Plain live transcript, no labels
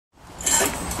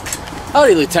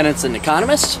Howdy, lieutenants and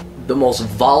economists. The most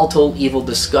volatile, evil,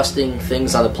 disgusting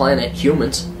things on the planet,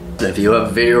 humans. If you have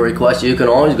a video request, you can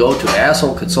always go to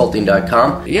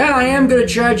assholeconsulting.com. Yeah, I am gonna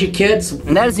charge you, kids.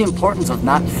 And that is the importance of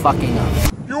not fucking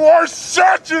up. You are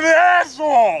such an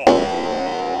asshole!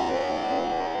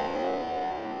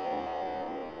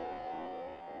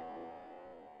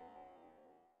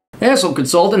 Asshole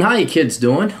Consulting, how you kids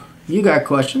doing? You got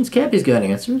questions, Cappy's got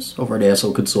answers over at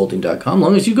assholeconsulting.com, as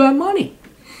long as you got money.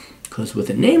 Because with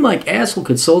a name like Asshole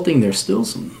Consulting, there's still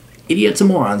some idiots and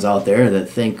morons out there that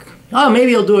think, oh,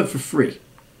 maybe I'll do it for free.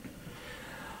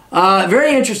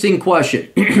 Very interesting question.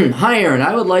 Hi, Aaron.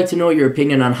 I would like to know your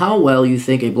opinion on how well you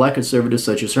think a black conservative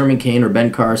such as Herman Cain or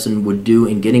Ben Carson would do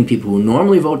in getting people who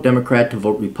normally vote Democrat to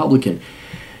vote Republican.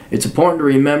 It's important to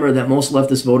remember that most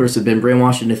leftist voters have been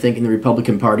brainwashed into thinking the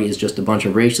Republican Party is just a bunch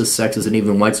of racist, sexist, and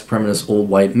even white supremacist old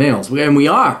white males. And we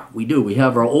are. We do. We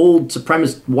have our old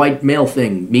supremacist white male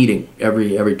thing meeting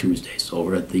every Tuesdays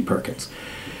over at the Perkins.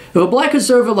 If a black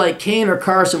conservative like Cain or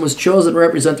Carson was chosen to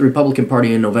represent the Republican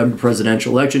Party in November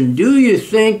presidential election, do you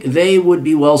think they would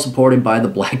be well supported by the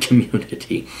black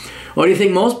community? Or do you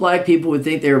think most black people would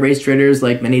think they were race traitors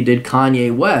like many did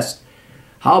Kanye West?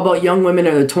 How about young women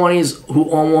in their 20s who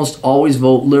almost always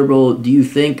vote liberal? Do you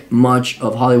think much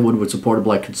of Hollywood would support a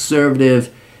black conservative?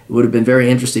 It would have been very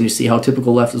interesting to see how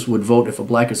typical leftists would vote if a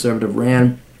black conservative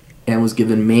ran and was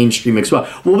given mainstream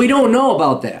exposure. Well, we don't know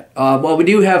about that. Well, we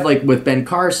do have, like, with Ben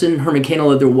Carson, Herman Cain,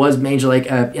 there was major, like,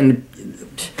 and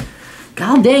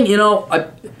god dang, you know,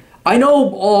 I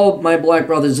know all my black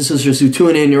brothers and sisters who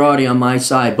tune in, you're already on my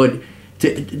side, but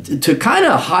to kind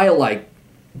of highlight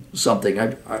something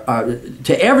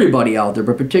to everybody out there,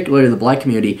 but particularly the black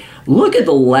community, look at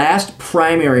the last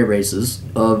primary races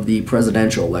of the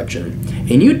presidential election,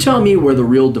 and you tell me where the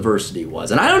real diversity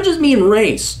was. And I don't just mean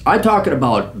race. I'm talking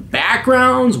about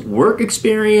backgrounds, work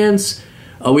experience.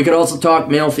 We could also talk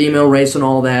male, female, race, and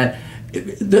all that.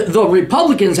 The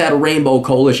Republicans had a rainbow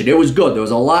coalition. It was good. There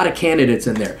was a lot of candidates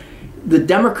in there. The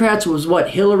Democrats was what,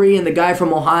 Hillary and the guy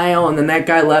from Ohio, and then that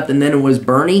guy left, and then it was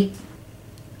Bernie.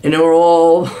 And they were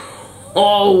all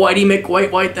whitey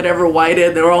McWhite that ever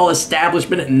whited. They were all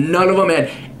establishment, and none of them had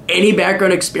any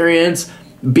background experience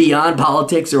beyond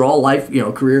politics. They're all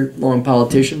career-long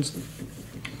politicians.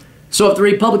 So if the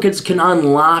Republicans can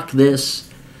unlock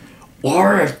this,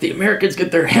 or if the Americans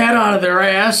get their head out of their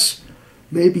ass,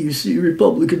 maybe you see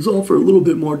Republicans offer a little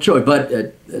bit more choice. But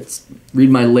let's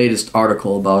read my latest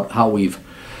article about how the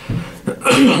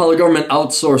government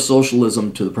outsourced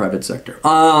socialism to the private sector.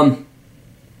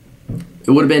 It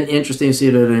would have been interesting to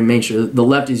see that I made sure the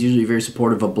left is usually very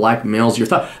supportive of black males.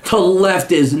 The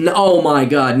left is, oh my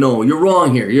God, no, you're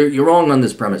wrong here. You're wrong on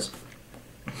this premise.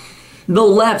 The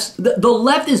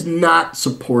left is not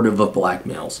supportive of black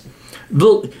males.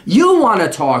 You want to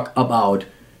talk about,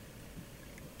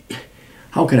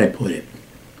 how can I put it?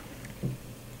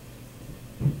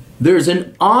 There's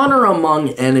an honor among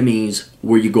enemies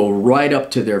where you go right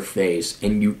up to their face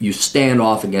and you stand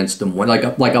off against them like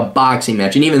a boxing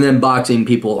match. And even then, boxing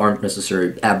people aren't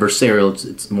necessarily adversarial.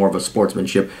 It's more of a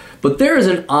sportsmanship. But there is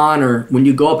an honor when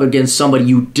you go up against somebody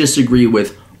you disagree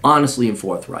with honestly and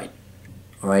forthright.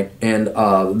 All right? And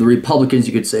the Republicans,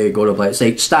 you could say,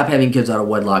 say, stop having kids out of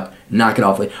wedlock, knock it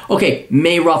off. Okay,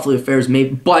 may ruffle affairs,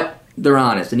 but they're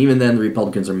honest. And even then, the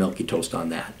Republicans are milky toast on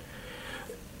that.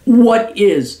 What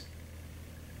is...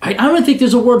 I don't think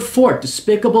there's a word for it.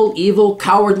 Despicable, evil,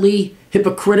 cowardly,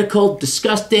 hypocritical,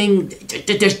 disgusting.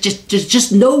 There's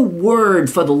just no word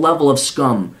for the level of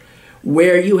scum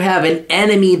where you have an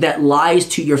enemy that lies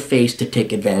to your face to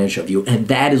take advantage of you. And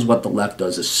that is what the left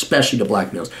does, especially to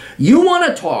black males. You want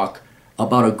to talk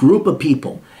about a group of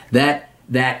people that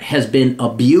has been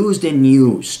abused and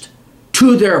used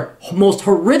to their most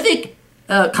horrific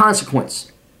consequence.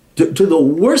 To the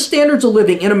worst standards of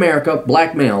living in America,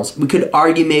 black males. We could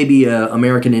argue maybe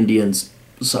American Indians,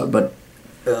 but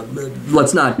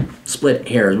let's not split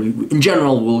hairs. In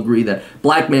general, we'll agree that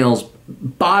black males,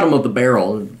 bottom of the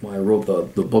barrel, I wrote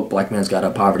the book Black Man's Guide to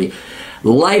Poverty,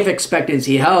 life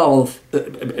expectancy, health,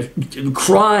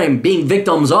 crime, being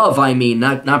victims of,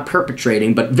 not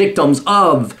perpetrating, but victims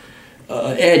of,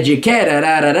 educated,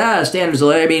 standards of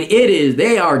living.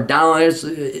 They are down,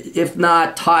 if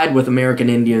not tied with American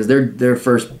Indians. They're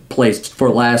first place for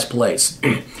last place.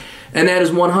 And that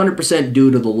is 100%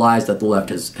 due to the lies that the left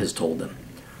has told them.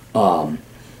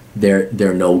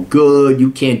 They're no good.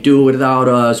 You can't do it without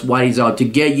us. Whitey's out to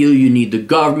get you. You need the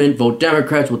government. Vote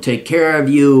Democrats. We'll take care of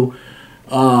you.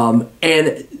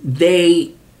 And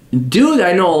they do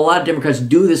that. I know a lot of Democrats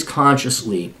do this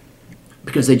consciously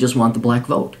because they just want the black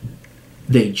vote.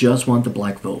 They just want the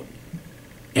black vote.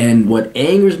 And what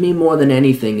angers me more than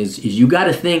anything is you got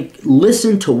to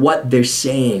listen to what they're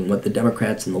saying, what the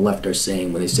Democrats and the left are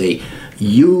saying when they say,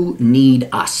 you need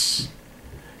us.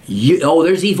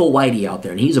 There's evil Whitey out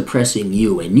there, and he's oppressing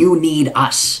you, and you need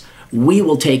us. We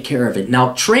will take care of it.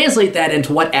 Now, translate that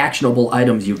into what actionable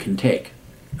items you can take.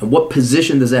 And what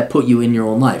position does that put you in your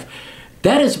own life?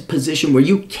 That is a position where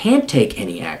you can't take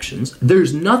any actions.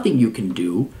 There's nothing you can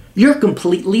do. You're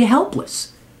completely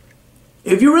helpless.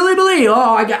 If you really believe,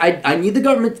 I need the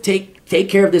government to take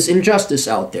care of this injustice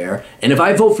out there, and if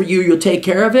I vote for you, you'll take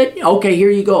care of it? Okay,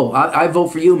 here you go. I vote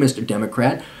for you, Mr.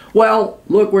 Democrat. Well,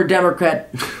 look, we're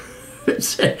Democrat.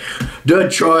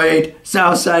 Detroit,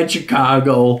 Southside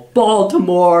Chicago,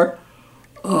 Baltimore.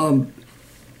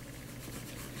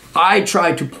 I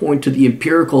try to point to the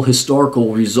empirical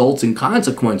historical results and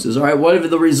consequences. All right, what have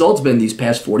the results been these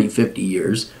past 40, 50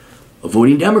 years of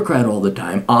voting Democrat all the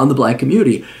time on the black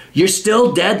community? You're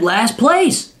still dead last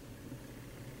place.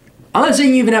 I'm not saying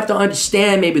you even have to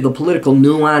understand maybe the political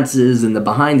nuances and the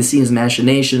behind-the-scenes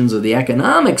machinations or the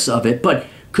economics of it, but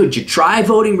could you try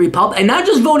voting Republican? And not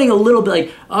just voting a little bit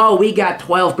like, oh, we got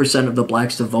 12% of the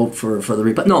blacks to vote for the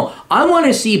Republican. No, I want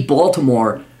to see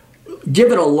Baltimore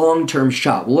give it a long-term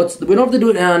shot. Well, we don't have to do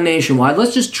it nationwide.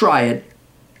 Let's just try it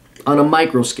on a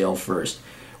micro scale first.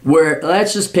 Where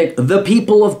let's just pick the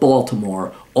people of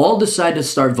Baltimore all decide to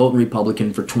start voting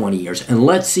Republican for 20 years, and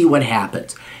let's see what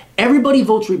happens. Everybody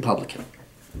votes Republican.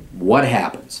 What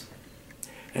happens?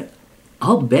 And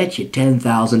I'll bet you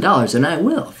 $10,000, and I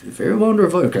will. If everyone were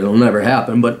voting, it'll never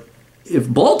happen, but if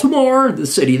Baltimore, the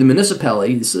city, the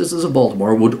municipality, this is a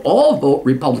Baltimore, would all vote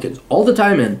Republicans all the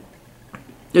time in,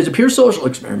 there's a pure social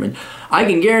experiment. I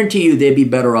can guarantee you they'd be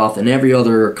better off than every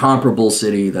other comparable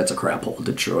city that's a crap hole.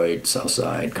 Detroit,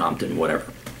 Southside, Compton,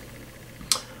 whatever.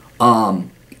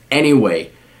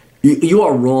 Anyway, you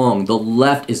are wrong. The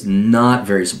left is not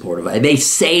very supportive. They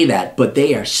say that, but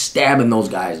they are stabbing those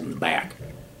guys in the back.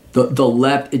 The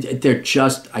left, they're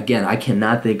just, again, I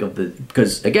cannot think of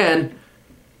because, again,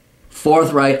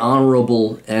 forthright,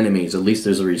 honorable enemies. At least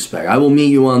there's a respect. I will meet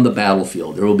you on the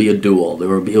battlefield. There will be a duel. It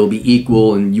will be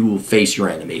equal, and you will face your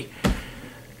enemy.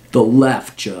 The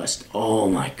left just, oh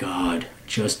my God,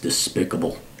 just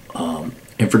despicable.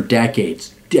 And for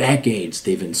decades,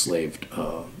 they've enslaved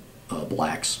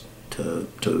blacks to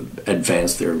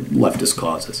advance their leftist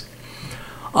causes.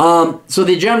 So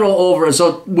the general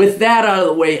so with that out of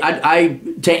the way,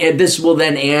 this will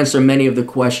then answer many of the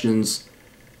questions.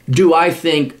 Do I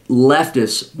think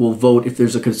leftists will vote if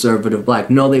there's a conservative black?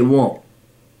 No, they won't.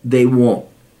 They won't.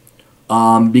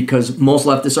 Because most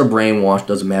leftists are brainwashed,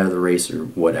 doesn't matter the race or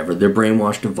whatever. They're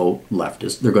brainwashed to vote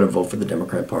leftist. They're going to vote for the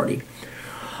Democrat Party.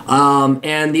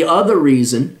 And the other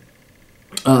reason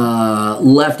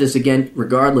leftists, again,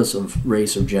 regardless of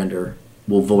race or gender,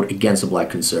 will vote against a black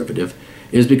conservative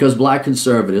is because black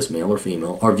conservatives, male or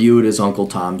female, are viewed as Uncle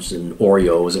Toms and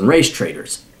Oreos and race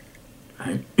traitors.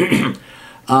 Right?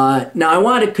 Now, I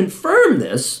want to confirm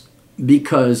this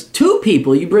because two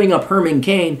people, you bring up Herman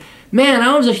Cain. Man,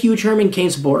 I was a huge Herman Cain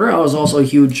supporter. I was also a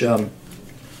huge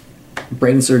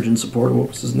brain surgeon supporter. What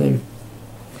was his name?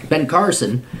 Ben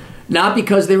Carson. Not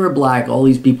because they were black. All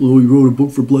these people who wrote a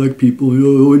book for black people,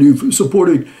 and he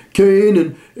supported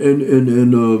Cain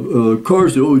and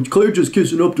Carson. Oh, Claire just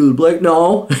kissing up to the black.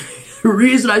 No, the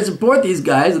reason I support these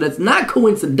guys, and it's not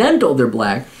coincidental they're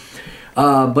black,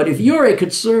 but if you're a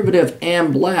conservative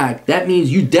and black, that means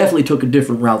you definitely took a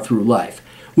different route through life,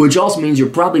 which also means you're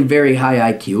probably very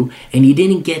high IQ, and you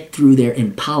didn't get through there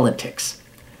in politics.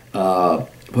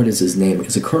 What is his name?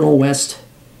 Is it Colonel West?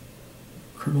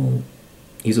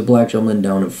 He's a black gentleman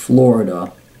down in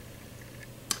Florida.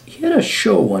 He had a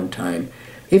show one time.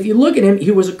 If you look at him,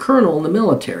 he was a colonel in the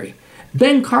military.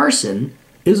 Ben Carson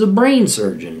is a brain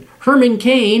surgeon. Herman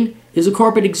Cain is a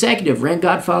corporate executive, ran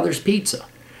Godfather's Pizza.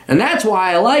 And that's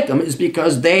why I like them, is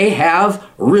because they have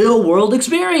real-world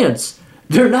experience.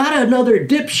 They're not another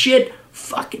dipshit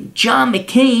fucking John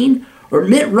McCain or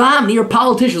Mitt Romney or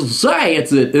politicians who say,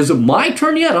 is it my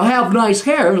turn yet? I'll have nice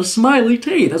hair and smiley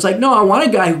teeth. It's like, no, I want a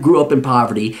guy who grew up in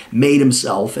poverty, made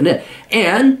himself,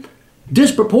 and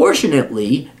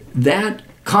disproportionately, that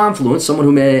confluence, someone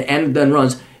who made it and then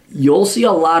runs, you'll see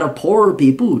a lot of poorer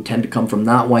people who tend to come from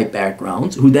not white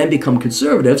backgrounds, who then become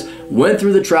conservatives, went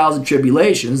through the trials and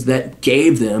tribulations that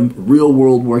gave them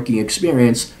real-world working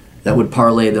experience that would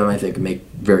parlay them, I think, and make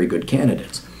very good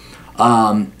candidates.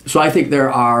 So I think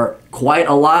there are quite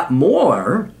a lot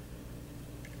more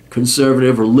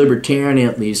conservative or libertarian,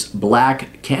 at least,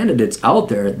 black candidates out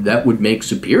there that would make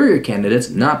superior candidates,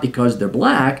 not because they're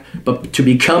black, but to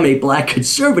become a black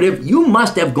conservative, you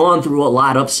must have gone through a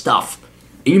lot of stuff.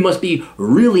 You must be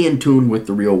really in tune with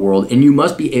the real world, and you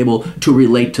must be able to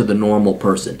relate to the normal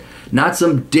person. Not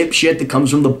some dipshit that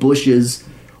comes from the Bushes,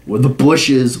 or the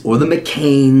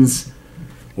McCains,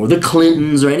 or the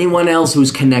Clintons, or anyone else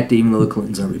who's connected, even though the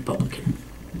Clintons are Republican.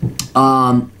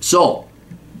 So,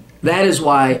 that is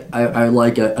why I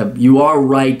like you are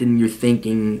right in your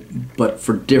thinking, but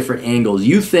for different angles.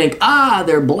 You think,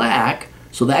 they're black,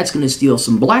 so that's going to steal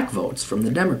some black votes from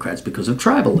the Democrats because of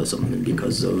tribalism and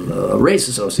because of race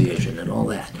association and all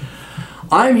that.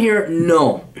 I'm here,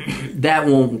 no, that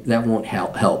won't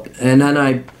help. And then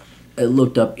I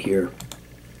looked up here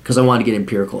because I wanted to get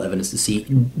empirical evidence to see,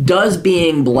 does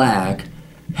being black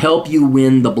help you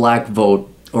win the black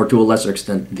vote, or to a lesser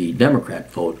extent the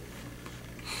Democrat vote?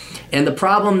 And the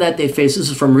problem that they face, this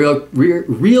is from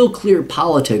Real Clear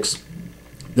Politics.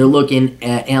 They're looking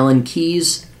at Alan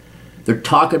Keyes. They're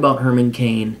talking about Herman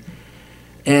Cain.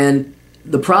 And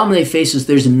the problem they face is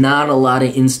there's not a lot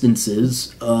of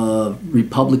instances of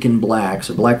Republican blacks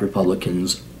or black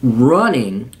Republicans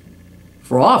running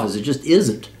for office. It just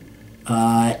isn't.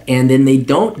 And then they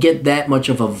don't get that much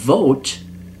of a vote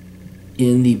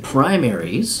in the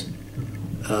primaries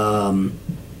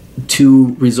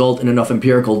to result in enough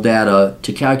empirical data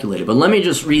to calculate it. But let me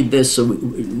just read this so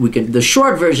we can. The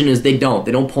short version is they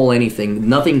don't poll anything.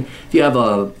 Nothing. If you have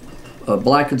a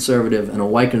black conservative and a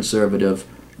white conservative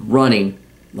running,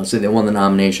 let's say they won the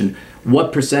nomination,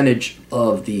 what percentage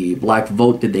of the black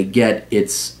vote did they get?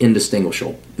 It's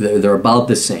indistinguishable. They're about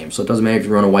the same. So it doesn't matter if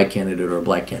you run a white candidate or a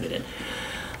black candidate.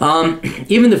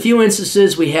 Even the few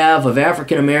instances we have of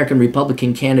African-American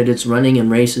Republican candidates running in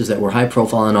races that were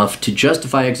high-profile enough to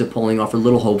justify exit polling offer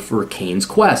little hope for Cain's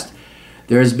quest.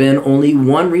 There has been only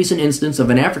one recent instance of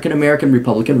an African-American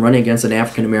Republican running against an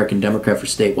African-American Democrat for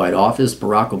statewide office,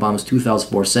 Barack Obama's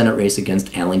 2004 Senate race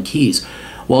against Alan Keyes.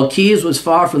 While Keyes was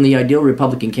far from the ideal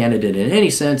Republican candidate in any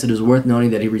sense, it is worth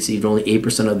noting that he received only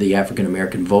 8% of the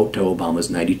African-American vote to Obama's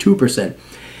 92%.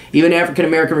 Even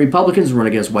African-American Republicans who run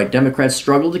against white Democrats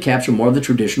struggled to capture more of the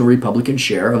traditional Republican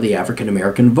share of the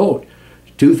African-American vote.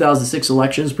 2006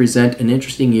 elections present an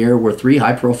interesting year where three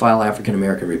high-profile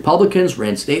African-American Republicans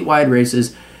ran statewide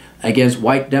races against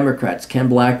white Democrats: Ken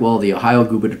Blackwell, the Ohio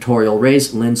gubernatorial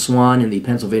race, Lynn Swann in the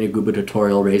Pennsylvania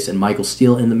gubernatorial race, and Michael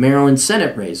Steele in the Maryland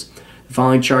Senate race. The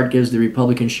following chart gives the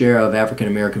Republican share of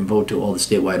African-American vote to all the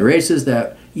statewide races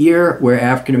that year, where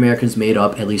African-Americans made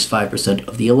up at least 5%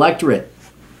 of the electorate.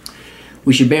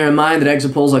 We should bear in mind that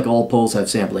exit polls, like all polls, have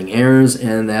sampling errors,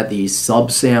 and that the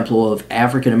subsample of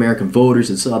African-American voters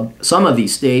in some of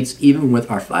these states, even with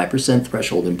our 5%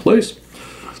 threshold in place,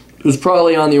 is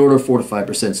probably on the order of 4 to 5%.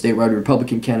 Statewide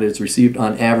Republican candidates received,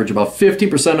 on average, about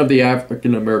 50% of the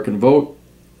African-American vote,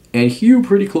 and hew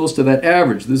pretty close to that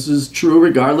average. This is true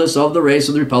regardless of the race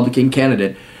of the Republican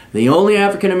candidate. The only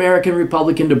African-American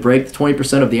Republican to break the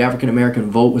 20% of the African-American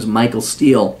vote was Michael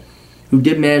Steele, who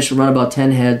did manage to run about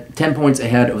 10 points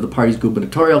ahead of the party's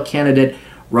gubernatorial candidate,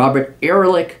 Robert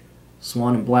Ehrlich.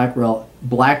 Swann and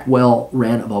Blackwell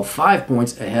ran about 5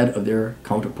 points ahead of their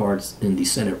counterparts in the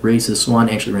Senate races. Swann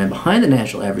actually ran behind the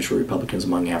national average for Republicans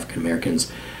among African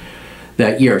Americans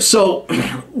that year. So,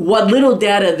 what little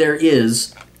data there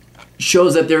is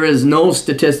shows that there is no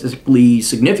statistically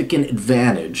significant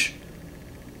advantage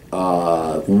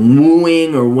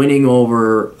wooing or winning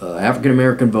over African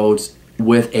American votes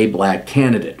with a black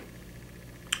candidate.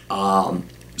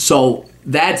 So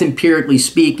that's empirically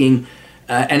speaking,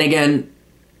 and again,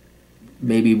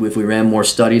 maybe if we ran more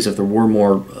studies, if there were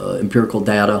more empirical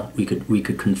data, we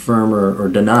could confirm or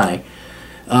deny.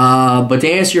 But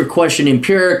to answer your question,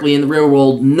 empirically in the real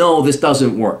world, no, this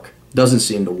doesn't work. Doesn't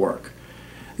seem to work.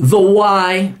 The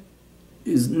why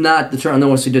is not determined.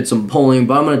 Unless we did some polling,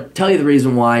 but I'm going to tell you the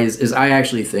reason why is I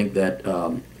actually think that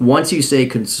once you say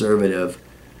conservative,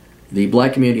 the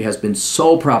black community has been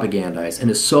so propagandized and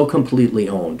is so completely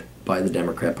owned by the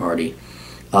Democrat Party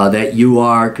that you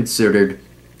are considered,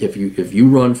 if you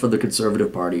run for the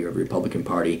Conservative Party or the Republican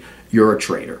Party, you're a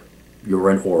traitor. You're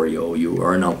an Oreo. You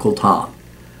are an Uncle Tom.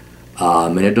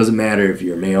 And it doesn't matter if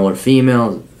you're male or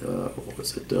female. What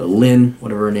was it? Lynn,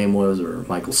 whatever her name was, or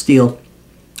Michael Steele.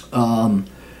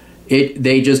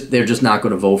 They're just not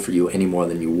going to vote for you any more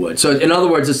than you would. So in other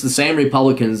words, it's the same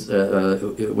Republicans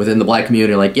within the black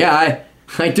community. Like, yeah,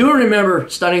 I do remember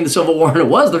studying the Civil War, and it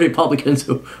was the Republicans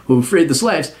who freed the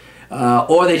slaves.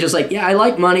 Or they just like, yeah, I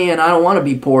like money, and I don't want to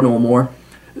be poor no more.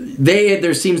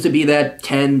 There seems to be that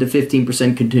 10 to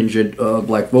 15% contingent of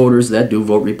black voters that do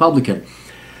vote Republican.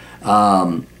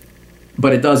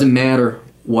 But it doesn't matter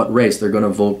what race. They're going to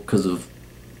vote because of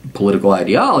political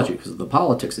ideology, because of the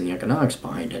politics and the economics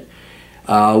behind it.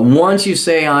 Once you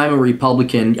say I'm a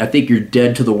Republican, I think you're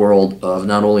dead to the world of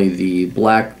not only the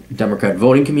black Democrat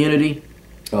voting community,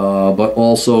 but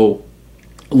also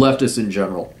leftists in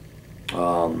general.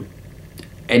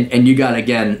 And you got,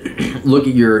 again, look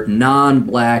at your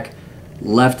non-black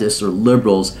leftists or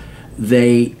liberals.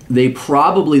 They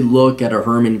probably look at a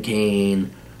Herman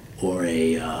Cain or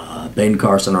a Ben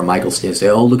Carson or Michael Stitt and say,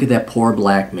 oh, look at that poor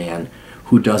black man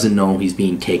who doesn't know he's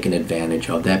being taken advantage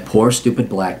of. That poor stupid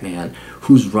black man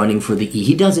who's running for the E.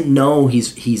 He doesn't know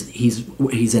he's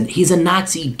a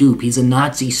Nazi dupe. He's a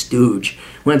Nazi stooge.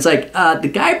 When it's like, the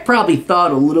guy probably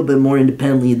thought a little bit more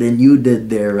independently than you did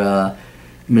there,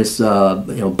 Miss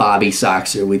Bobby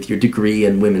Soxer, with your degree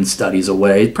in women's studies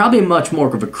away. He's probably much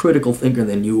more of a critical thinker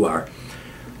than you are.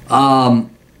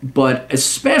 But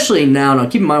especially now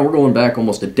keep in mind we're going back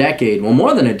almost a decade, well,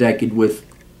 more than a decade, with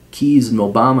Keyes and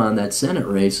Obama in that Senate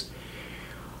race.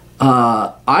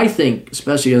 I think,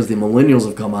 especially as the millennials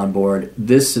have come on board,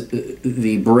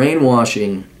 the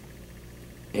brainwashing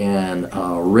and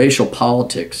racial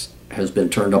politics has been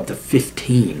turned up to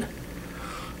 15.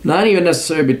 Not even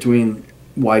necessarily between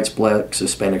whites, blacks,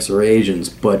 Hispanics, or Asians,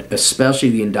 but especially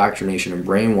the indoctrination and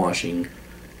brainwashing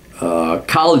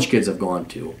college kids have gone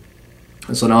to.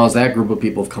 And so now as that group of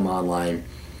people have come online,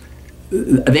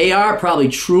 they are probably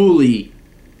truly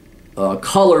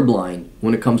colorblind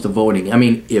when it comes to voting. I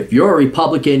mean, if you're a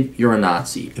Republican, you're a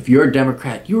Nazi. If you're a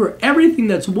Democrat, you're everything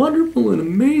that's wonderful and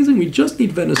amazing. We just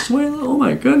need Venezuela. Oh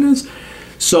my goodness.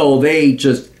 So they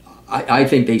just, I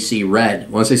think they see red.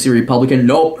 Once they see Republican,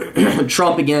 nope.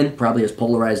 Trump again, probably has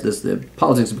polarized this. The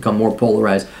politics have become more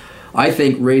polarized. I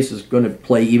think race is going to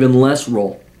play even less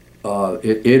role.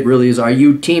 It really is. Are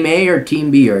you Team A or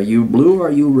Team B? Are you blue or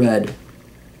are you red?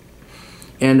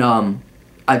 And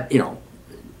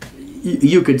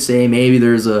you could say maybe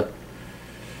there's a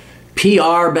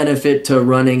PR benefit to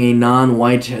running a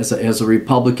non-white as a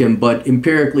Republican, but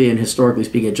empirically and historically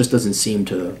speaking, it just doesn't seem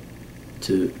to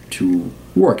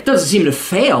work. It doesn't seem to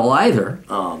fail either.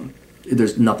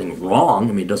 There's nothing wrong.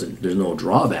 I mean, there's no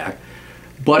drawback.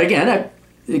 But again,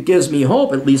 it gives me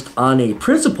hope, at least on a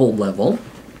principled level.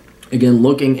 Again,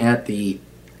 looking at the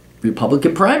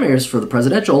Republican primaries for the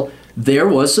presidential, there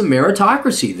was some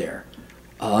meritocracy there.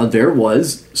 There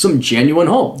was some genuine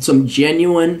hope, some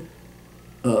genuine,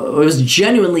 it was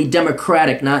genuinely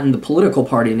democratic, not in the political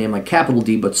party name like capital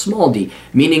D, but small d,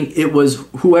 meaning it was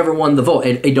whoever won the vote.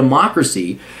 A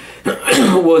democracy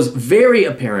was very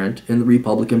apparent in the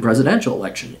Republican presidential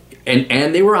election.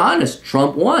 And they were honest.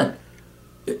 Trump won.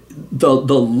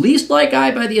 The least liked guy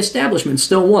by the establishment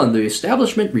still won. The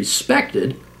establishment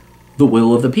respected the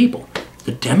will of the people.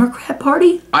 The Democrat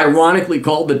Party, ironically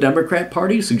called the Democrat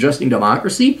Party, suggesting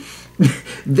democracy,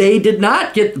 they did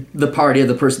not get the party of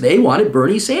the person they wanted,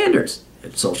 Bernie Sanders,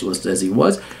 socialist as he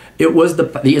was. It was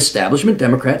the establishment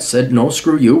Democrats said, no,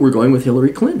 screw you, we're going with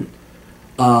Hillary Clinton.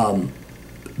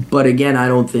 But again, I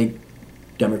don't think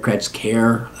Democrats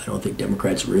care. I don't think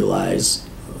Democrats realize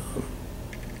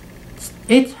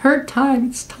it's her time.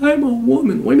 It's time a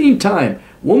woman. What do you mean time?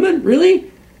 Woman?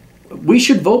 Really? We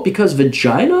should vote because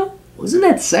vagina? Isn't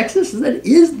that sexist? That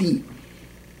is the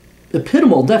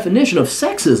epitomal definition of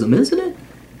sexism, isn't it?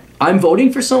 I'm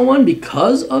voting for someone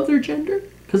because of their gender?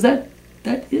 Because that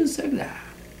is sexist.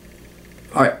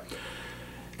 All right.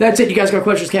 That's it. You guys got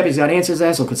questions? Cappy's got answers.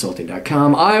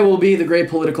 AssholeConsulting.com. I will be the great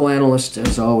political analyst,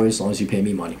 as always, as long as you pay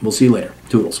me money. We'll see you later.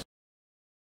 Toodles.